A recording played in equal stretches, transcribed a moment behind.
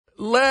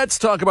Let's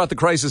talk about the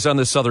crisis on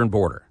the southern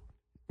border.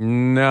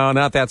 No,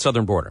 not that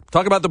southern border.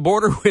 Talk about the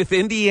border with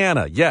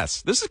Indiana.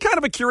 Yes, this is kind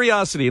of a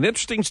curiosity, an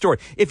interesting story.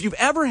 If you've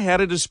ever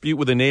had a dispute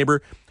with a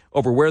neighbor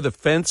over where the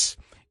fence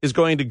is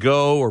going to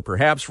go, or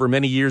perhaps for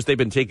many years they've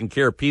been taking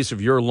care of a piece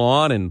of your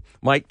lawn and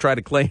might try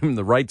to claim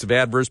the rights of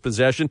adverse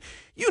possession,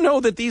 you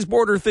know that these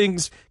border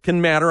things can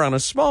matter on a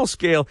small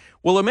scale.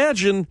 Well,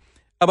 imagine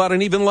about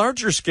an even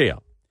larger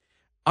scale.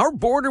 Our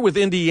border with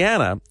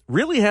Indiana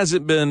really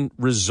hasn't been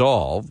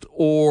resolved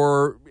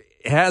or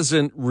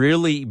hasn't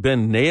really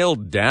been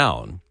nailed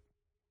down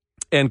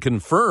and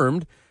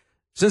confirmed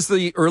since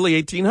the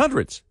early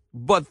 1800s.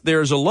 But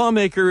there's a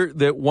lawmaker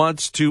that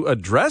wants to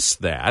address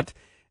that.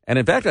 And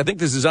in fact, I think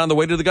this is on the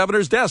way to the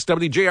governor's desk.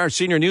 WJR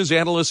Senior News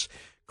Analyst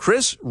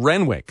Chris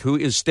Renwick, who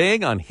is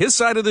staying on his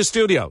side of the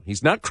studio.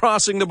 He's not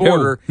crossing the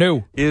border.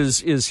 No.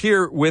 Is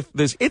here with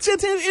this. It's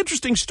an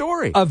interesting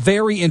story. A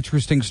very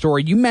interesting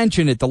story. You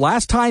mentioned it. The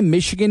last time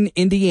Michigan,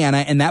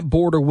 Indiana, and that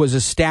border was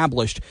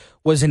established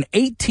was in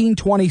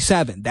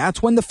 1827.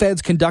 That's when the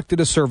feds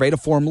conducted a survey to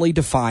formally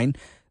define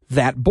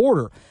that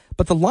border.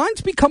 But the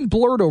lines become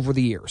blurred over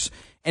the years.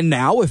 And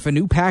now, if a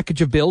new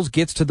package of bills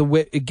gets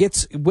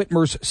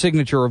Whitmer's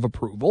signature of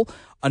approval,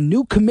 a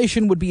new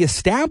commission would be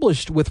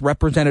established with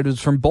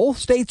representatives from both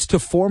states to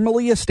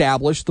formally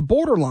establish the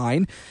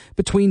borderline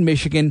between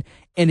Michigan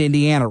and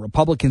Indiana.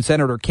 Republican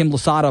Senator Kim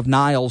Lasada of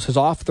Niles has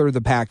authored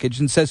the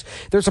package and says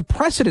there's a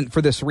precedent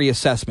for this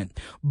reassessment.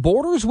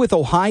 Borders with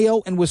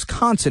Ohio and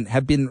Wisconsin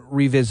have been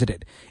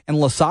revisited. And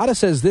Lasada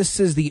says this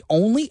is the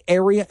only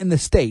area in the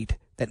state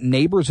that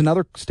neighbors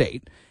another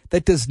state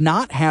that does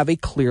not have a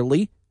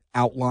clearly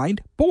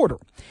outlined border.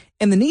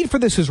 And the need for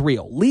this is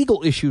real.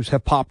 Legal issues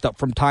have popped up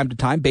from time to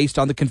time based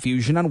on the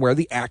confusion on where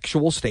the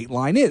actual state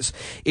line is.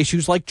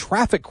 Issues like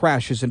traffic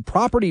crashes and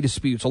property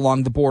disputes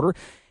along the border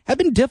have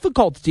been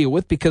difficult to deal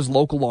with because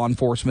local law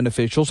enforcement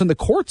officials and the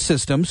court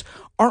systems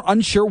are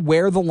unsure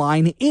where the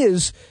line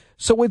is.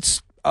 So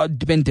it's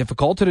been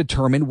difficult to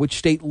determine which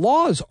state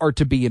laws are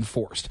to be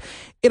enforced.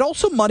 It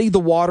also muddied the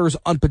waters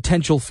on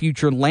potential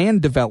future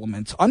land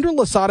developments. Under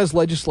Lasada's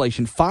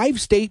legislation, 5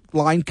 state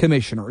line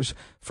commissioners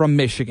from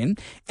Michigan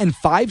and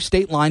 5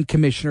 state line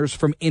commissioners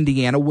from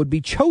Indiana would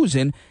be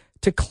chosen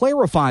to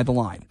clarify the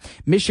line.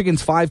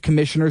 Michigan's 5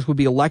 commissioners would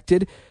be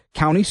elected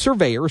county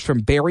surveyors from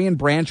Berrien,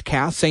 Branch,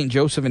 Cass, St.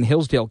 Joseph, and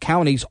Hillsdale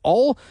counties,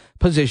 all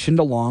positioned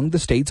along the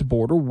state's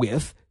border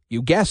with,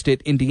 you guessed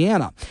it,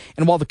 Indiana.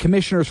 And while the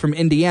commissioners from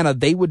Indiana,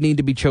 they would need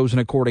to be chosen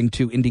according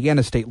to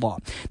Indiana state law.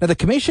 Now, the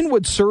commission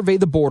would survey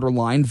the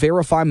borderline,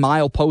 verify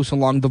mileposts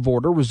along the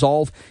border,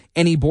 resolve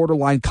any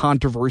borderline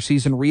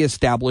controversies, and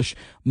reestablish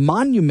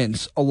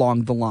monuments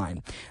along the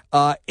line.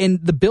 And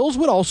the bills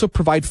would also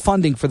provide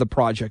funding for the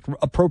project,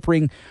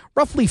 appropriating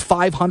roughly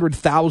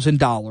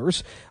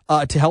 $500,000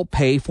 to help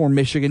pay for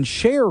Michigan's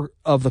share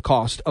of the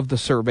cost of the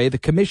survey. The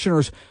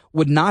commissioners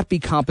would not be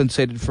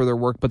compensated for their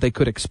work, but they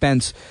could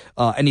expense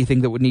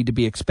anything that would need to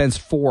be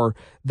expensed for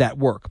that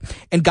work.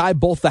 And Guy,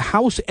 both the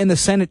House and the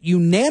Senate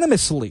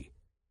unanimously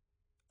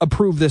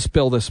approved this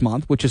bill this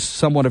month, which is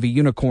somewhat of a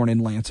unicorn in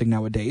Lansing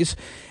nowadays.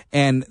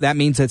 And that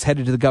means it's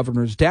headed to the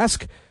governor's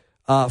desk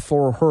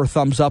for her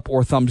thumbs up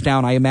or thumbs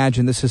down. I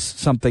imagine this is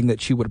something that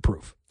she would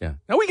approve. Yeah.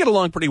 Now, we get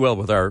along pretty well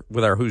with our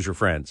Hoosier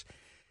friends.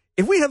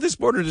 If we had this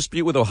border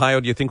dispute with Ohio,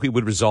 do you think we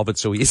would resolve it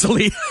so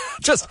easily?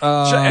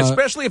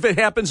 Especially if it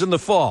happens in the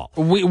fall.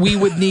 We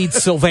would need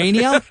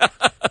Sylvania.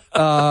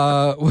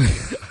 Yeah.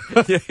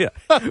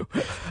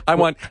 I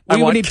want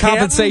need Canton.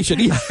 compensation.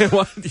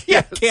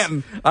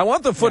 Canton. I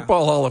want the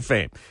Football Hall of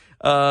Fame.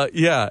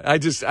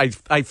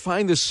 I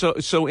find this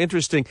so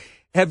interesting.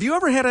 Have you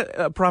ever had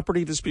a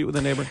property dispute with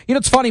a neighbor? You know,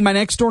 it's funny. My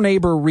next door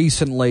neighbor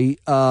recently,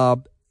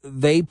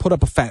 they put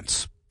up a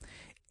fence,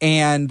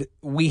 and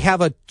we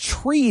have a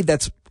tree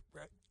that's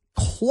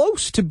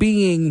close to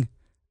being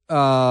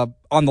on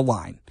the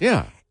line.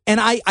 Yeah. And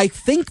I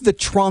think the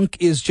trunk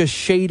is just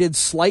shaded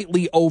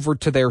slightly over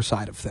to their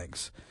side of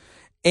things.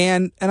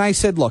 And I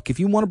said, look, if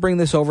you want to bring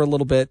this over a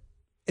little bit,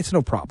 it's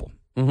no problem.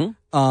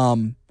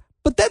 Mm-hmm.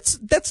 But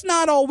that's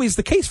not always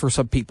the case for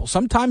some people.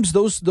 Sometimes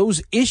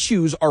those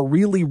issues are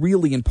really,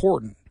 really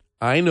important.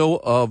 I know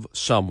of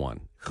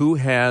someone who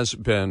has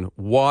been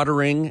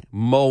watering,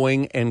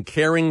 mowing, and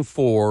caring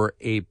for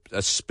a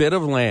spit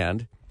of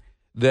land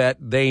that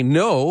they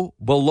know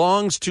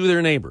belongs to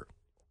their neighbor.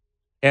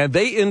 And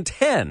they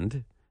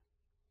intend,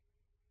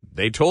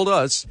 they told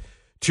us,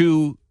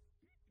 to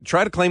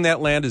try to claim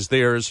that land as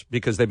theirs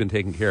because they've been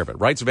taking care of it.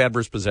 Rights of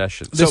adverse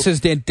possession. This is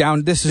in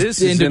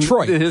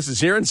Detroit. This is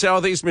here in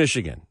Southeast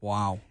Michigan.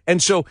 Wow.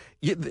 And so,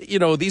 you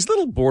know, these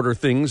little border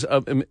things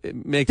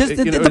make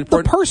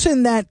the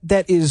person that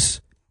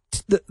is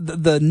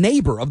the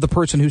neighbor of the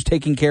person who's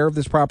taking care of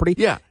this property.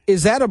 Yeah.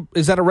 Is that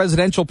a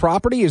residential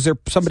property? Is there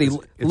somebody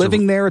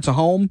living there? It's a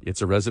home?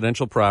 It's a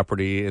residential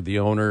property, the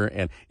owner,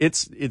 and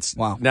it's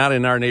Wow. not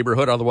in our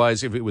neighborhood.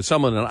 Otherwise, if it was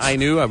someone that I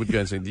knew, I would go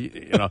and say,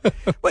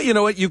 but you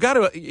know what? You got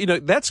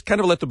to, that's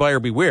kind of let the buyer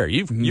beware.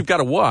 You've got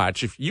to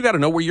watch. If you got to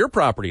know where your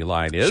property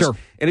line is. Sure.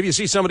 And if you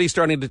see somebody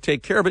starting to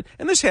take care of it,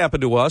 and this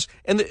happened to us,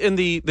 and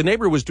the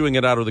neighbor was doing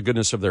it out of the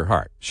goodness of their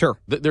heart. Sure.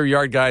 Their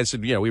yard guy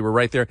said, we were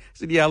right there. I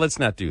said, yeah, let's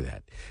not do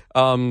that.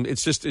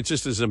 It's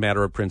just as a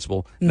matter of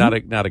principle, not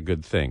a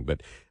good thing.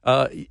 But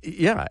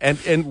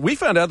and we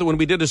found out that when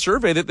we did a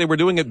survey that they were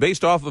doing it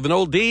based off of an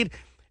old deed,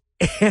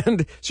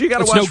 and so you got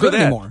to watch for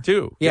that anymore.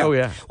 Too. Yeah. Oh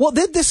yeah. Well,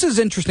 this is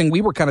interesting.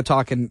 We were kind of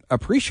talking a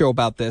pre-show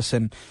about this,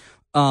 and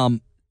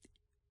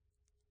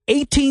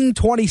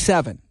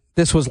 1827.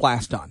 This was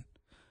last done.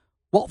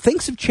 Well,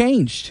 things have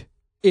changed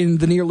in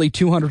the nearly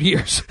 200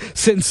 years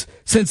since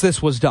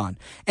this was done.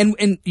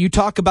 And you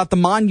talk about the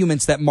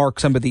monuments that mark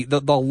some of the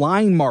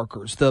line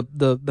markers,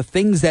 the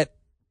things that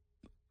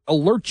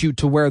alert you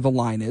to where the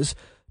line is.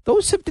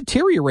 Those have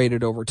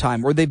deteriorated over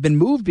time, or they've been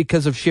moved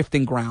because of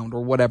shifting ground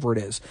or whatever it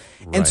is.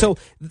 Right. And so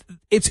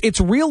it's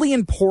really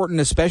important,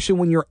 especially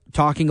when you're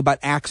talking about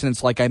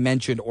accidents, like I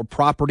mentioned, or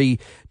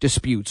property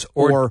disputes,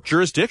 or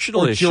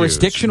jurisdictional issues.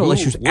 Jurisdictional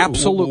issues,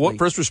 absolutely. What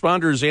first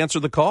responders answer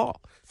the call?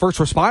 First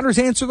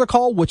responders answer the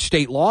call, which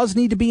state laws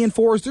need to be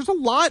enforced. There's a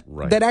lot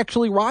that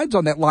actually rides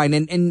on that line.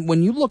 And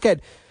when you look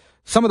at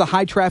some of the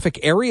high traffic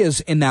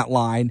areas in that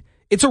line,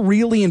 it's a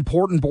really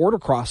important border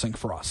crossing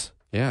for us.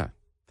 Yeah.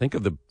 Think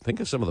of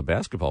some of the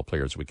basketball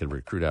players we could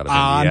recruit out of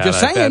Indiana. I'm just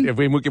saying. If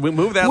we move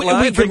that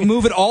line. We could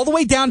move it all the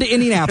way down to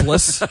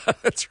Indianapolis.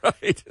 That's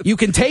right. You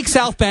can take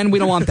South Bend. We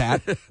don't want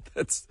that.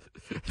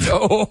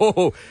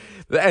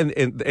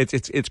 And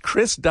it's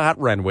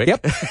Chris.Renwick.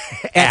 Yep.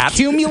 At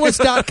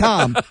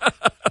Cumulus.com.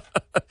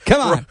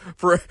 Come on.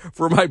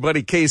 For my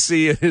buddy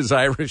KC and his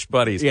Irish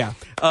buddies. Yeah.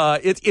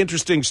 It's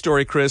interesting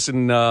story, Chris,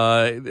 and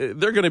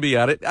they're going to be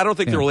at it. I don't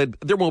think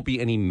there won't be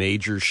any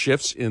major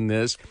shifts in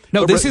this.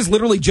 No, this is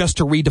literally just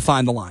to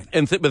redefine the line.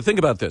 But think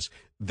about this.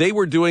 They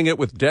were doing it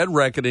with dead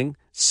reckoning,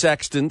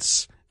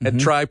 sextants, and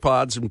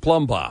tripods and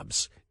plumb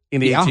bobs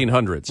in the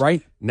 1800s.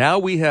 Right. Now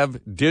we have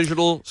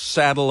digital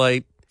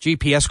satellite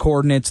GPS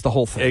coordinates, the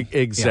whole thing.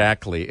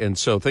 Exactly. Yeah. And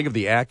so think of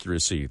the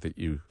accuracy that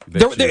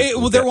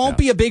there won't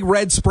be a big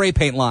red spray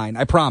paint line,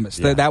 I promise.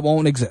 Yeah. That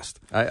won't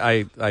exist.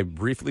 I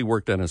briefly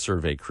worked on a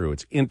survey crew.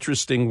 It's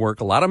interesting work,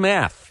 a lot of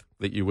math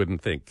that you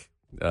wouldn't think.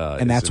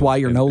 And that's why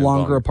you're no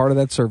longer a part of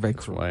that survey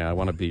crew. That's why I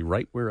want to be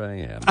right where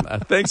I am.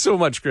 Thanks so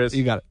much, Chris.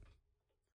 You got it.